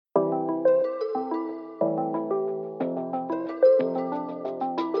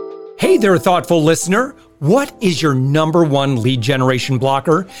Hey there, thoughtful listener. What is your number one lead generation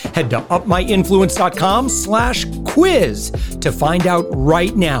blocker? Head to upmyinfluence.com/quiz to find out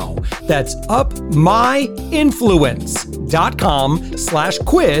right now. That's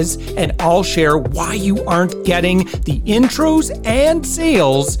upmyinfluence.com/quiz, and I'll share why you aren't getting the intros and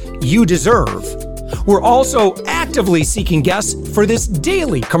sales you deserve. We're also actively seeking guests for this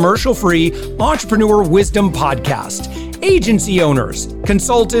daily commercial-free entrepreneur wisdom podcast. Agency owners,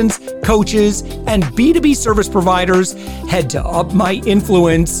 consultants, coaches, and B2B service providers, head to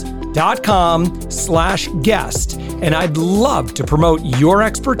upmyinfluence.com/guest. And I'd love to promote your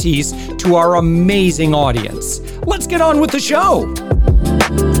expertise to our amazing audience. Let's get on with the show.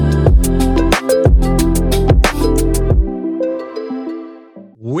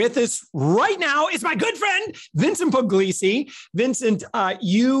 With us right now is my good friend, Vincent Puglisi. Vincent,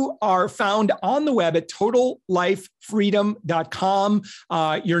 you are found on the web at totallifefreedom.com.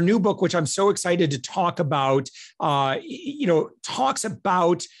 Your new book, which I'm so excited to talk about, talks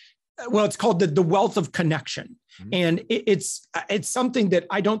about, well, it's called The Wealth of Connection. Mm-hmm. And it's something that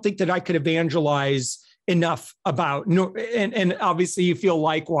I don't think that I could evangelize enough about. No, and obviously you feel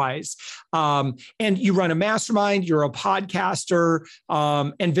likewise. And you run a mastermind, you're a podcaster.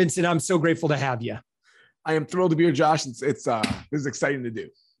 And Vincent, I'm so grateful to have you. I am thrilled to be here, Josh. This is exciting to do.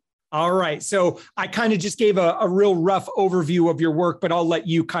 All right. So I kind of just gave a real rough overview of your work, but I'll let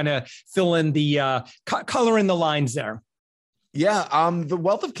you kind of fill in the color in the lines there. Yeah. The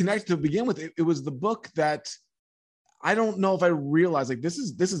Wealth of Connection, to begin with, it was the book that I don't know if I realized, like, this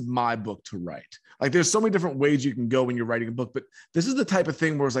is my book to write. Like, there's so many different ways you can go when you're writing a book, but this is the type of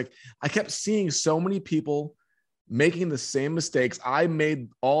thing where it's like, I kept seeing so many people making the same mistakes. I made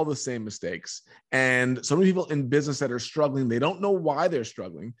all the same mistakes. And so many people in business that are struggling, they don't know why they're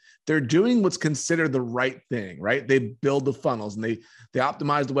struggling. They're doing what's considered the right thing, right? They build the funnels and they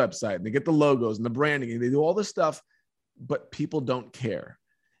optimize the website and they get the logos and the branding and they do all this stuff, but people don't care.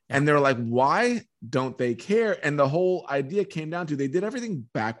 And they're like, why don't they care? And the whole idea came down to, they did everything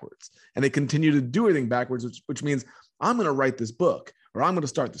backwards and they continue to do everything backwards, which means I'm going to write this book, or I'm going to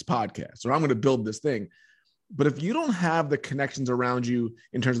start this podcast, or I'm going to build this thing. But if you don't have the connections around you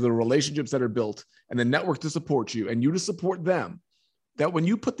in terms of the relationships that are built and the network to support you and you to support them, that when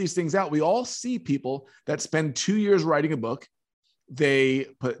you put these things out, we all see people that spend 2 years writing a book. They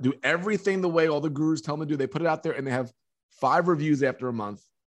do everything the way all the gurus tell them to do. They put it out there and they have 5 reviews after a month.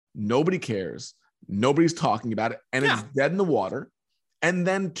 Nobody cares. Nobody's talking about it. And it's dead in the water. And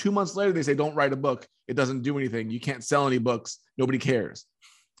then 2 months later, they say, don't write a book. It doesn't do anything. You can't sell any books. Nobody cares.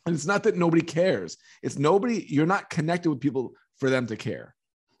 And it's not that nobody cares. It's you're not connected with people for them to care.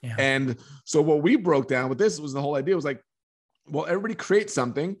 Yeah. And so what we broke down with this was the whole idea was like, well, everybody creates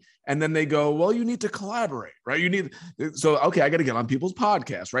something. And then they go, well, you need to collaborate, right? Okay, I got to get on people's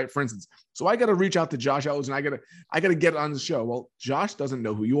podcasts, right? For instance, so I got to reach out to Josh Ellis and I got to get on the show. Well, Josh doesn't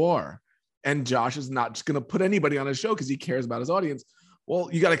know who you are. And Josh is not just going to put anybody on his show because he cares about his audience. Well,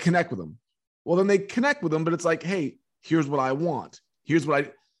 you got to connect with them. Well, then they connect with them, but it's like, hey, here's what I want.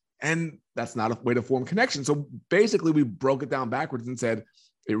 And that's not a way to form connection. So basically we broke it down backwards and said,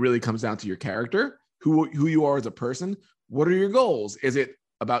 it really comes down to your character, who you are as a person. What are your goals? Is it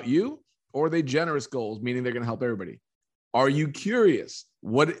about you, or are they generous goals, meaning they're going to help everybody? Are you curious?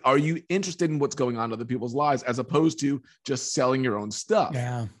 What are you interested in what's going on in other people's lives, as opposed to just selling your own stuff?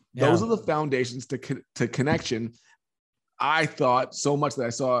 Yeah. Those are the foundations to connection. I thought so much that I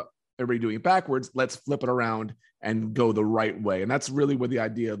saw everybody doing it backwards. Let's flip it around and go the right way. And that's really where the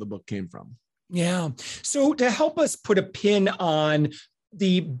idea of the book came from. Yeah. So to help us put a pin on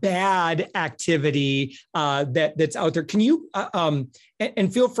the bad activity that's out there, can you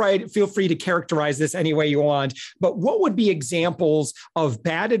and feel free to characterize this any way you want, but what would be examples of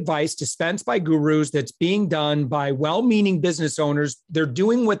bad advice dispensed by gurus that's being done by well-meaning business owners? They're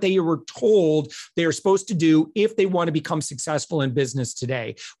doing what they were told they are supposed to do if they want to become successful in business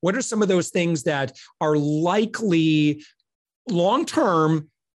today. What are some of those things that are likely long-term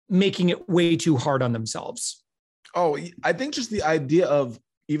making it way too hard on themselves? Oh, I think just the idea of,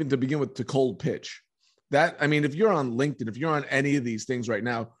 even to begin with, to cold pitch that. I mean, if you're on LinkedIn, if you're on any of these things right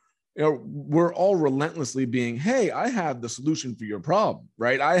now, we're all relentlessly being, hey, I have the solution for your problem,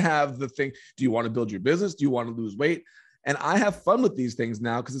 right? I have the thing. Do you want to build your business? Do you want to lose weight? And I have fun with these things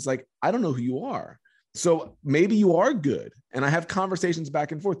now because it's like, I don't know who you are. So maybe you are good. And I have conversations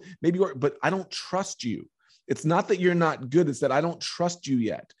back and forth. Maybe you are, but I don't trust you. It's not that you're not good. It's that I don't trust you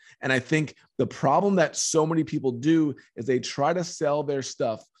yet. And I think the problem that so many people do is they try to sell their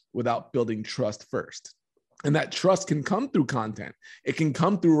stuff without building trust first. And that trust can come through content. It can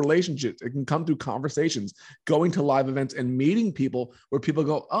come through relationships. It can come through conversations, going to live events and meeting people where people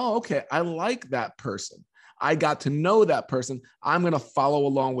go, oh, okay, I like that person. I got to know that person. I'm going to follow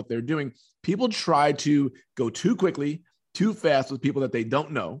along what they're doing. People try to go too quickly, too fast with people that they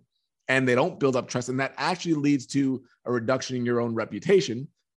don't know, and they don't build up trust. And that actually leads to a reduction in your own reputation,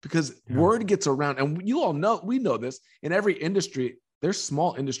 because word gets around. And you all know, we know this in every industry. There's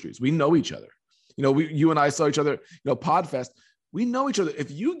small industries. We know each other. You know, you and I saw each other, Podfest. We know each other. If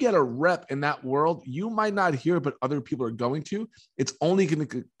you get a rep in that world, you might not hear it, but other people are going to. It's only going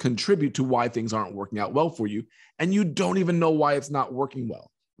to contribute to why things aren't working out well for you. And you don't even know why it's not working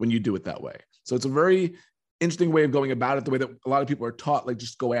well when you do it that way. So it's a very interesting way of going about it, the way that a lot of people are taught, like,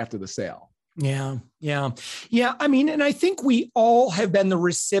 just go after the sale. Yeah. I mean, and I think we all have been the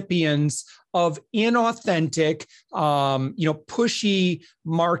recipients of inauthentic, pushy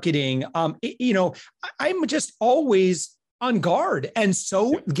marketing. I'm just always on guard. And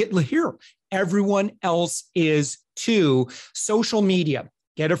so get here, everyone else is too. Social media,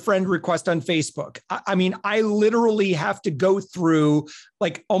 get a friend request on Facebook. I mean, I literally have to go through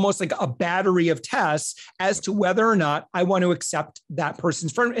almost like a battery of tests as to whether or not I want to accept that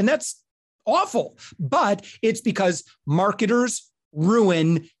person's friend. And that's awful, but it's because marketers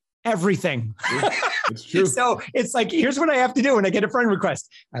ruin everything. It's true. So it's like, here's what I have to do when I get a friend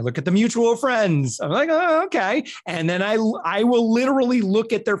request. I look at the mutual friends. I'm like, oh, okay. And then I will literally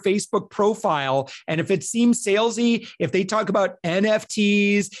look at their Facebook profile. And if it seems salesy, if they talk about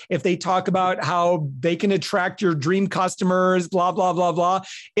NFTs, if they talk about how they can attract your dream customers, blah, blah, blah, blah,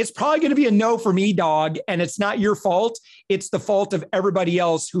 it's probably going to be a no for me, dog. And it's not your fault. It's the fault of everybody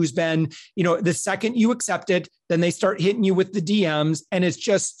else who's been, the second you accept it, then they start hitting you with the DMs, and it's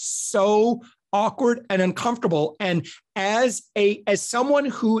just so awkward and uncomfortable. And as someone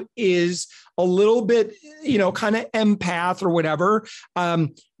who is a little bit, kind of empath or whatever,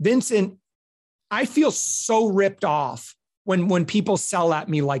 Vincent, I feel so ripped off when people sell at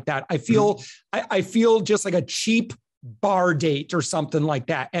me like that. I feel just like a cheap bar date or something like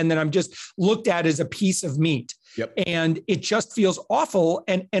that. And then I'm just looked at as a piece of meat. Yep. And it just feels awful.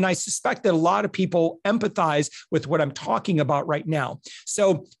 And I suspect that a lot of people empathize with what I'm talking about right now.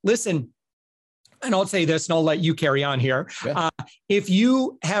 So listen, and I'll say this and I'll let you carry on here. Yeah. If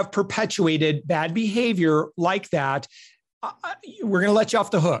you have perpetuated bad behavior like that, we're going to let you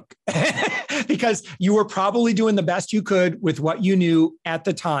off the hook because you were probably doing the best you could with what you knew at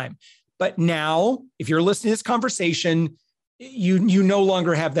the time. But now, if you're listening to this conversation, you no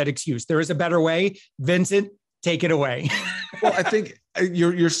longer have that excuse. There is a better way. Vincent, take it away. Well, I think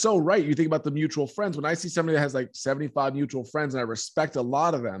you're so right. You think about the mutual friends. When I see somebody that has like 75 mutual friends and I respect a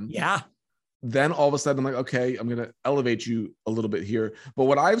lot of them, then all of a sudden I'm like, okay, I'm going to elevate you a little bit here. But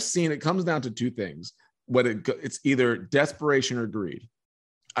what I've seen, it comes down to two things. It's either desperation or greed.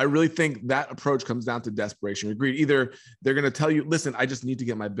 I really think that approach comes down to desperation or greed. Either they're going to tell you, listen, I just need to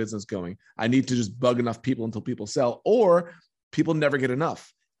get my business going. I need to just bug enough people until people sell, or people never get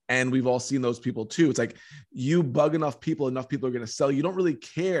enough. And we've all seen those people too. It's like you bug enough people are going to sell. You don't really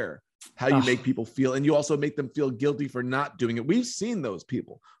care how you make people feel. And you also make them feel guilty for not doing it. We've seen those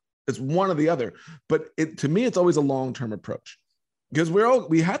people. It's one or the other. But to me, it's always a long-term approach. Because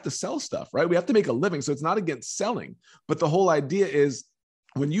we have to sell stuff, right? We have to make a living. So it's not against selling. But the whole idea is,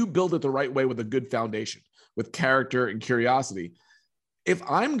 when you build it the right way with a good foundation, with character and curiosity, if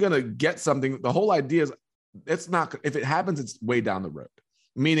I'm going to get something, the whole idea is if it happens, it's way down the road.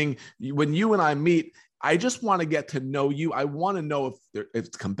 Meaning when you and I meet, I just want to get to know you. I want to know if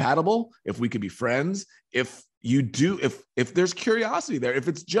it's compatible, if we could be friends, if there's curiosity there. If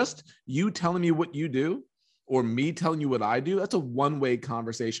it's just you telling me what you do or me telling you what I do, that's a one-way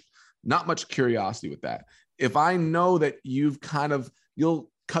conversation. Not much curiosity with that. If I know that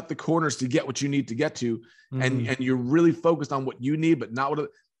you'll cut the corners to get what you need to get to, and you're really focused on what you need, but not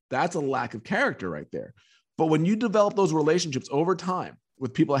that's a lack of character right there. But when you develop those relationships over time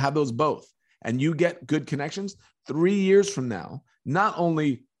with people that have those both, and you get good connections, 3 years from now, not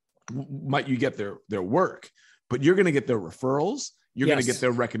only might you get their work, but you're going to get their referrals. You're going to get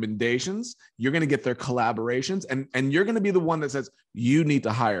their recommendations. You're going to get their collaborations, and you're going to be the one that says, you need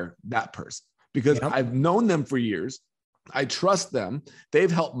to hire that person because I've known them for years. I trust them.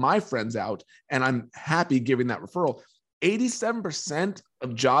 They've helped my friends out, and I'm happy giving that referral. 87%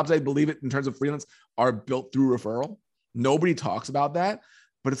 of jobs, I believe it, in terms of freelance, are built through referral. Nobody talks about that,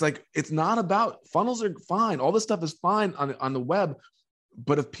 but it's like, it's not about, funnels are fine. All this stuff is fine on the web.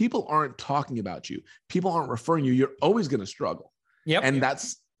 But if people aren't talking about you, people aren't referring you, you're always going to struggle.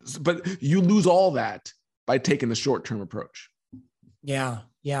 But you lose all that by taking the short-term approach. Yeah.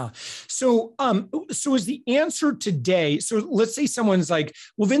 Yeah. So is the answer today? So let's say someone's like,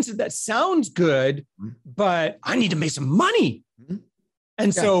 well, Vincent, that sounds good, but I need to make some money. Mm-hmm.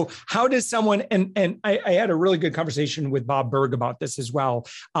 And Yeah. so how does someone, and I had a really good conversation with Bob Berg about this as well.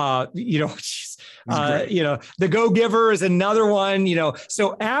 The Go Giver is another one,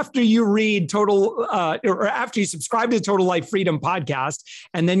 so after you read or after you subscribe to the Total Life Freedom podcast,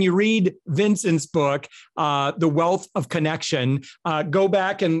 and then you read Vincent's book, The Wealth of Connection, go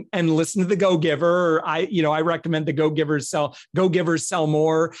back and listen to the Go Giver. I recommend the Go Givers Sell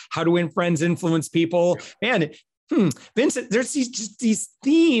More, How to Win Friends, Influence People. Man, Vincent, there's these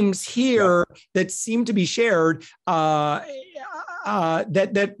themes here that seem to be shared that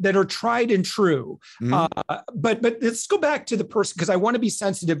are tried and true. But let's go back to the person, because I want to be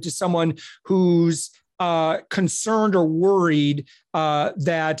sensitive to someone who's concerned or worried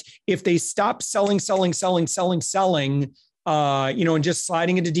that if they stop selling, and just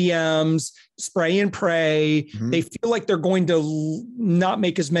sliding into DMs, spray and pray, they feel like they're going to not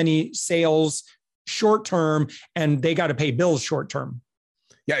make as many sales short term, and they got to pay bills short term.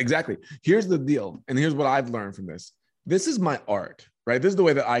 Yeah, exactly. Here's the deal. And here's what I've learned from this. This is my art, right? This is the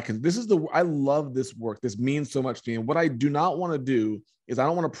way that I love this work. This means so much to me. And what I do not want to do is I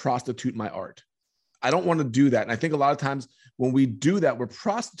don't want to prostitute my art. I don't want to do that. And I think a lot of times when we do that, we're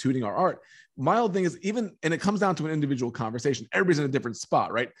prostituting our art. My whole thing is and it comes down to an individual conversation. Everybody's in a different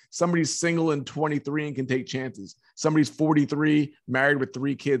spot, right? Somebody's single and 23 and can take chances. Somebody's 43, married with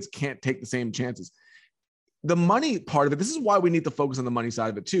 3 kids, can't take the same chances. The money part of it, this is why we need to focus on the money side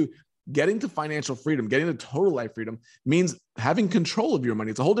of it too. Getting to financial freedom, getting to total life freedom means having control of your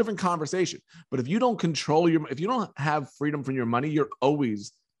money. It's a whole different conversation. But if you don't if you don't have freedom from your money, you're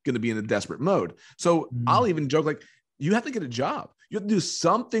always going to be in a desperate mode. So I'll even joke, like, you have to get a job. You have to do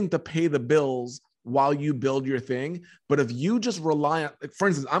something to pay the bills while you build your thing. But if you just rely on, like, for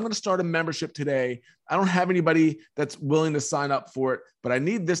instance, I'm going to start a membership today. I don't have anybody that's willing to sign up for it, but I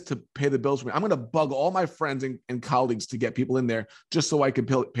need this to pay the bills for me. I'm going to bug all my friends and colleagues to get people in there just so I can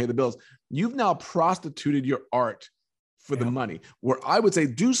pay the bills. You've now prostituted your art for the money, where I would say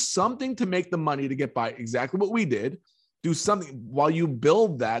do something to make the money to get by. Exactly what we did. Do something while you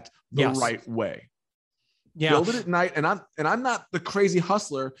build that the right way. Yeah. Build it at night. And I'm not the crazy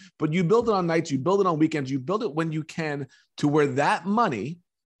hustler, but you build it on nights, you build it on weekends, you build it when you can, to where that money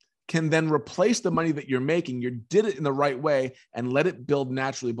can then replace the money that you're making. You did it in the right way and let it build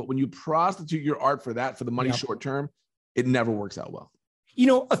naturally. But when you prostitute your art for the money short term, it never works out well.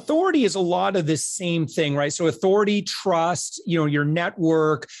 Authority is a lot of this same thing, right? So authority, trust, your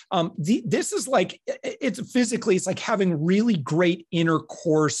network. This is like, it's like having really great inner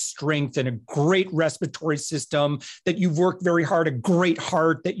core strength and a great respiratory system that you've worked very hard, a great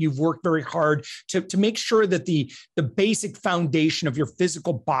heart that you've worked very hard to make sure that the basic foundation of your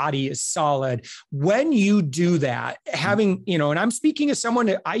physical body is solid. When you do that, having, and I'm speaking as someone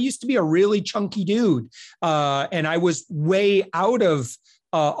that I used to be a really chunky dude, and I was way out of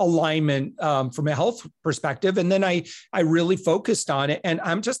alignment from a health perspective. And then I really focused on it. And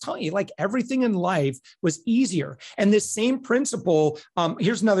I'm just telling you, like, everything in life was easier. And this same principle,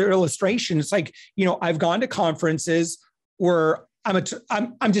 here's another illustration. It's like, I've gone to conferences where I'm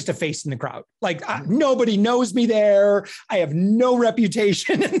just a face in the crowd. Like, nobody knows me there. I have no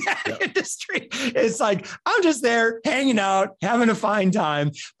reputation in that industry. It's like, I'm just there hanging out, having a fine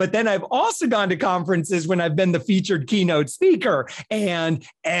time. But then I've also gone to conferences when I've been the featured keynote speaker and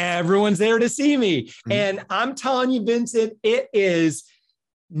everyone's there to see me. Mm-hmm. And I'm telling you, Vincent, it is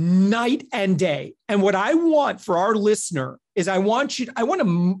night and day. And what I want for our listener is I want you to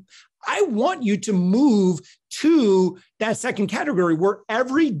move to that second category where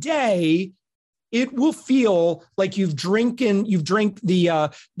every day it will feel like you've drank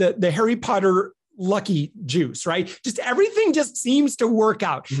the Harry Potter lucky juice, right? Just everything just seems to work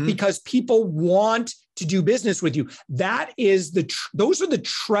out because people want to do business with you. That is those are the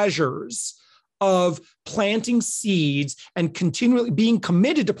treasures of planting seeds and continually being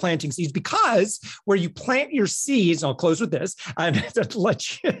committed to planting seeds, because where you plant your seeds, and I'll close with this, I'm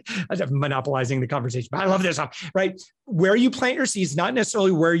monopolizing the conversation, but I love this, right? Where you plant your seeds, not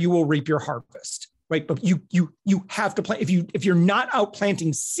necessarily where you will reap your harvest, right? But you have to plant. If you're not out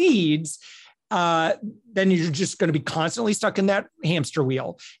planting seeds, then you're just going to be constantly stuck in that hamster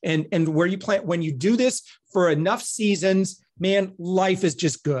wheel. And where you plant, when you do this for enough seasons, man, life is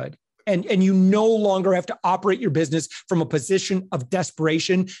just good. And you no longer have to operate your business from a position of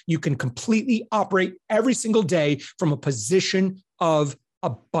desperation. You can completely operate every single day from a position of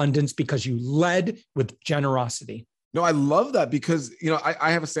abundance because you led with generosity. No, I love that because,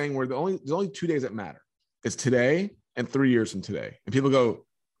 I have a saying where there's only 2 days that matter. It's today and 3 years from today. And people go,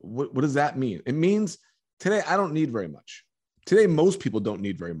 what does that mean? It means today I don't need very much. Today, most people don't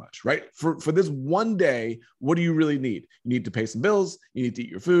need very much, right? For this one day, what do you really need? You need to pay some bills. You need to eat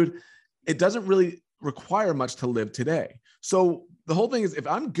your food. It doesn't really require much to live today. So the whole thing is, if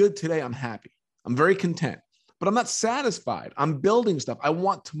I'm good today, I'm happy. I'm very content, but I'm not satisfied. I'm building stuff. I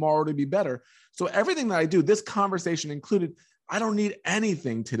want tomorrow to be better. So everything that I do, this conversation included, I don't need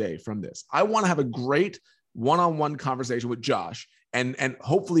anything today from this. I want to have a great one-on-one conversation with Josh and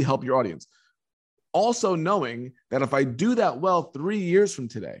hopefully help your audience. Also knowing that if I do that well 3 years from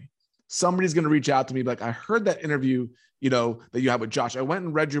today, somebody's going to reach out to me like, I heard that interview, that you have with Josh. I went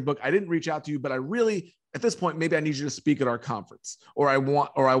and read your book. I didn't reach out to you, but I really, at this point, maybe I need you to speak at our conference, or I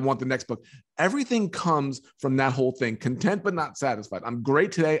want the next book. Everything comes from that whole thing. Content, but not satisfied. I'm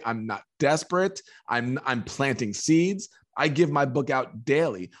great today. I'm not desperate. I'm planting seeds. I give my book out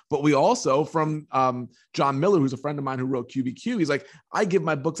daily, but we also, from John Miller, who's a friend of mine who wrote QBQ, he's like, I give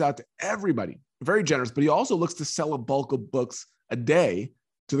my books out to everybody. Very generous, but he also looks to sell a bulk of books a day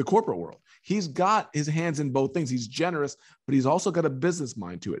to the corporate world. He's got his hands in both things. He's generous, but he's also got a business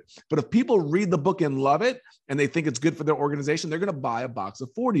mind to it. But if people read the book and love it, and they think it's good for their organization, they're going to buy a box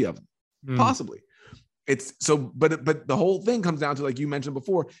of 40 of them, possibly. It's so, but the whole thing comes down to, like you mentioned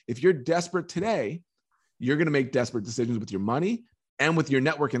before, if you're desperate today, you're going to make desperate decisions with your money and with your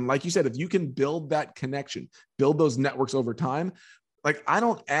network. And like you said, if you can build that connection, build those networks over time. Like I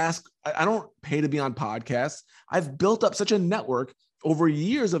don't pay to be on podcasts. I've built up such a network over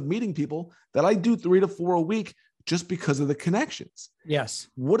years of meeting people that I do 3 to 4 a week just because of the connections. Yes.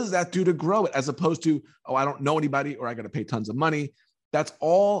 What does that do to grow it? As opposed to, oh, I don't know anybody, or I got to pay tons of money. That's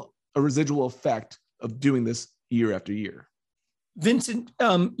all a residual effect of doing this year after year. Vincent,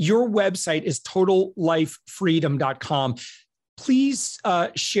 your website is totallifefreedom.com. Please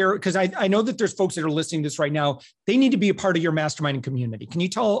share, because I know that there's folks that are listening to this right now. They need to be a part of your mastermind community. Can you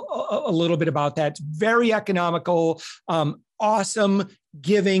tell a little bit about that? It's very economical, awesome,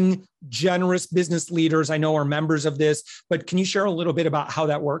 giving, generous business leaders I know are members of this, but can you share a little bit about how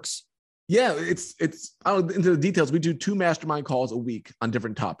that works? Yeah, it's I don't into the details. We do 2 mastermind calls a week on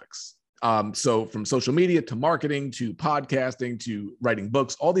different topics. So from social media to marketing to podcasting to writing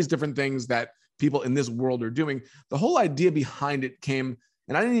books, all these different things that people in this world are doing. The whole idea behind it came,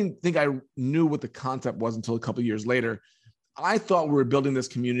 and I didn't even think I knew what the concept was until a couple of years later. I thought we were building this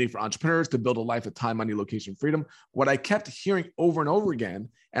community for entrepreneurs to build a life of time, money, location, freedom. What I kept hearing over and over again,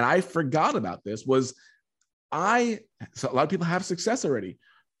 and I forgot about this, was so a lot of people have success already,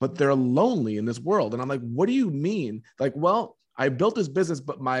 but they're lonely in this world. And I'm like, what do you mean? Like, well, I built this business,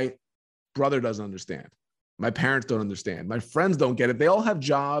 but my brother doesn't understand. My parents don't understand. My friends don't get it. They all have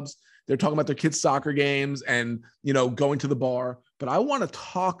jobs. They're talking about their kids' soccer games and, going to the bar. But I want to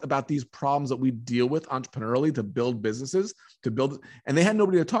talk about these problems that we deal with entrepreneurially to build businesses, and they had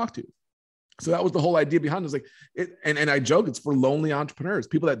nobody to talk to. So that was the whole idea behind it. It was like, and I joke, it's for lonely entrepreneurs,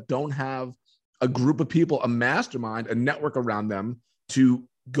 people that don't have a group of people, a mastermind, a network around them to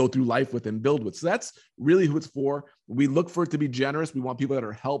go through life with and build with. So that's really who it's for. We look for it to be generous. We want people that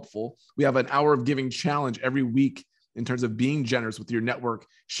are helpful. We have an hour of giving challenge every week in terms of being generous with your network,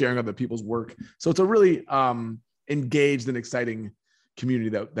 sharing other people's work. So it's a really engaged and exciting community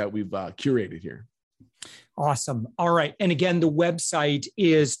that we've curated here. Awesome. All right. And again, the website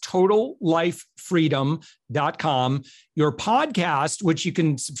is totallifefreedom.com. Your podcast, which you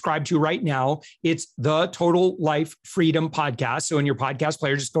can subscribe to right now, it's the Total Life Freedom Podcast. So in your podcast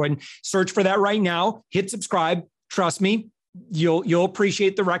player, just go ahead and search for that right now, hit subscribe. Trust me, you'll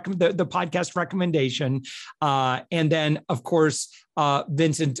appreciate the podcast recommendation. And then of course,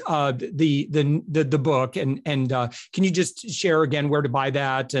 Vincent, the book and can you just share again where to buy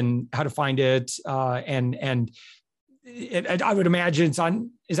that and how to find it? And I would imagine it's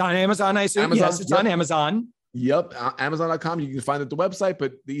on Amazon. I assume. Amazon, yes, it's on Amazon. Yep. Amazon.com. You can find it at the website,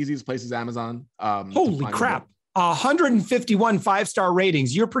 but the easiest place is Amazon. Holy crap. 151 5-star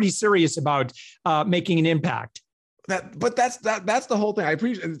ratings. You're pretty serious about making an impact. That's the whole thing. I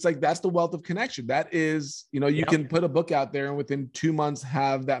appreciate it. It's like, that's the wealth of connection. That is, you can put a book out there and within 2 months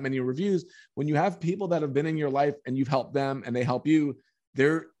have that many reviews. When you have people that have been in your life and you've helped them and they help you,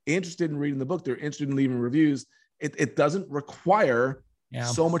 they're interested in reading the book. They're interested in leaving reviews. It doesn't require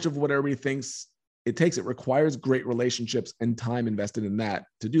so much of what everybody thinks it takes. It requires great relationships and time invested in that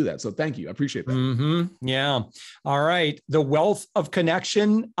to do that. So thank you. I appreciate that. Mm-hmm. Yeah. All right. The wealth of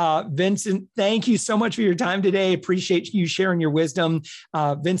connection. Vincent, thank you so much for your time today. Appreciate you sharing your wisdom.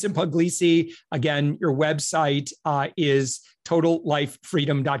 Vincent Puglisi, again, your website is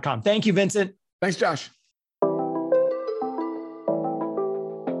totallifefreedom.com. Thank you, Vincent. Thanks, Josh.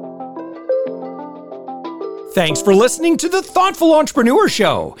 Thanks for listening to the Thoughtful Entrepreneur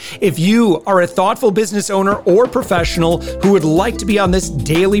Show. If you are a thoughtful business owner or professional who would like to be on this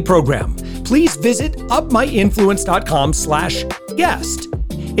daily program, please visit upmyinfluence.com/guest.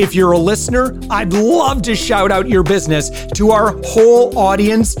 If you're a listener, I'd love to shout out your business to our whole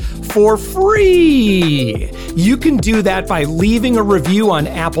audience for free. You can do that by leaving a review on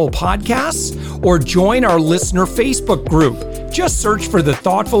Apple Podcasts or join our listener Facebook group. Just search for The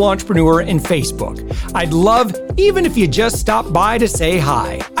Thoughtful Entrepreneur in Facebook. I'd love even if you just stop by to say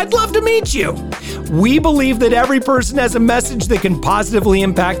hi. I'd love to meet you. We believe that every person has a message that can positively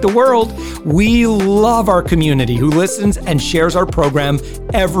impact the world. We love our community who listens and shares our program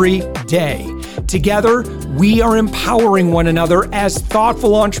every day. Together, we are empowering one another as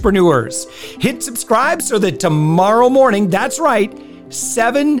thoughtful entrepreneurs. Hit subscribe so that tomorrow morning, that's right,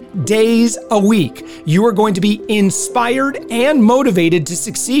 7 days a week, you are going to be inspired and motivated to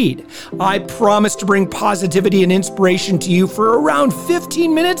succeed. I promise to bring positivity and inspiration to you for around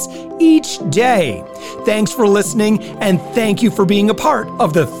 15 minutes each day. Thanks for listening, and thank you for being a part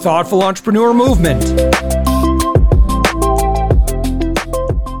of the Thoughtful Entrepreneur Movement.